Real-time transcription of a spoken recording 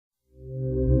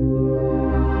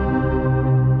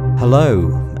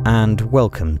Hello, and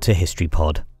welcome to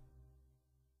HistoryPod.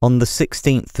 On the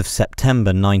 16th of September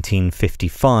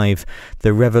 1955, the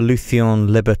Revolución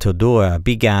Libertadora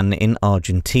began in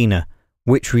Argentina,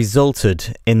 which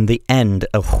resulted in the end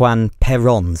of Juan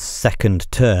Perón's second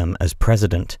term as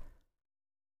president.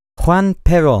 Juan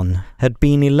Perón had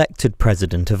been elected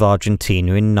president of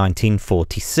Argentina in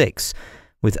 1946,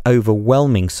 with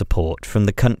overwhelming support from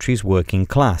the country's working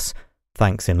class,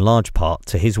 thanks in large part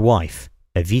to his wife,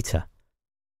 Evita.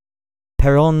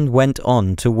 Perón went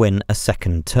on to win a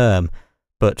second term,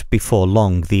 but before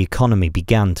long the economy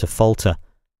began to falter.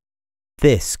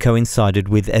 This coincided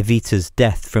with Evita's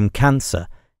death from cancer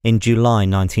in July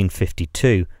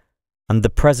 1952, and the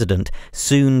president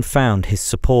soon found his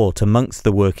support amongst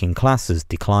the working classes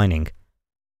declining.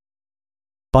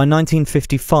 By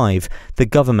 1955, the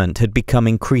government had become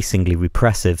increasingly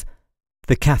repressive.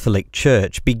 The Catholic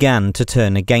Church began to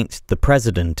turn against the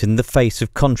president in the face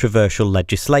of controversial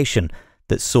legislation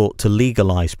that sought to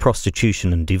legalise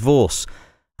prostitution and divorce,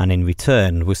 and in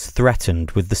return was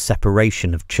threatened with the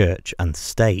separation of church and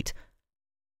state.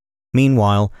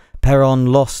 Meanwhile,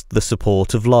 Perón lost the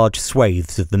support of large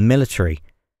swathes of the military.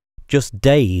 Just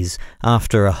days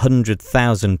after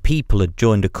 100,000 people had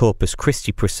joined a Corpus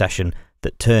Christi procession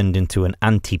that turned into an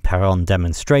anti-Perón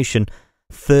demonstration,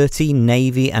 30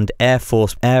 Navy and Air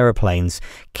Force aeroplanes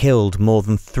killed more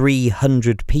than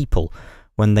 300 people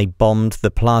when they bombed the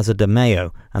Plaza de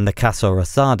Mayo and the Casa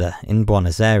Rosada in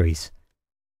Buenos Aires.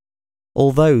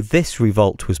 Although this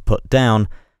revolt was put down,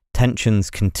 tensions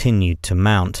continued to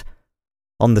mount.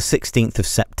 On the 16th of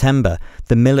September,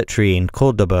 the military in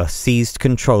Córdoba seized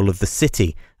control of the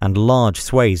city, and large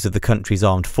swathes of the country's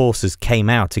armed forces came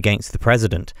out against the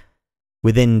president.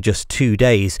 Within just 2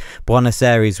 days, Buenos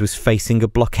Aires was facing a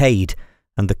blockade,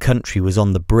 and the country was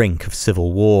on the brink of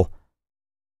civil war.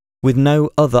 With no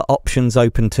other options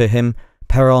open to him,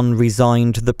 Perón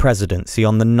resigned the presidency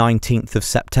on the 19th of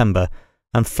September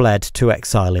and fled to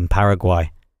exile in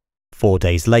Paraguay. 4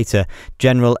 days later,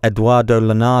 General Eduardo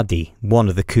Lunardi, one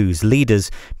of the coup's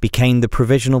leaders, became the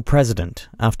provisional president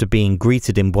after being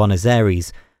greeted in Buenos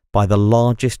Aires by the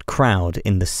largest crowd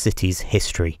in the city's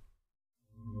history.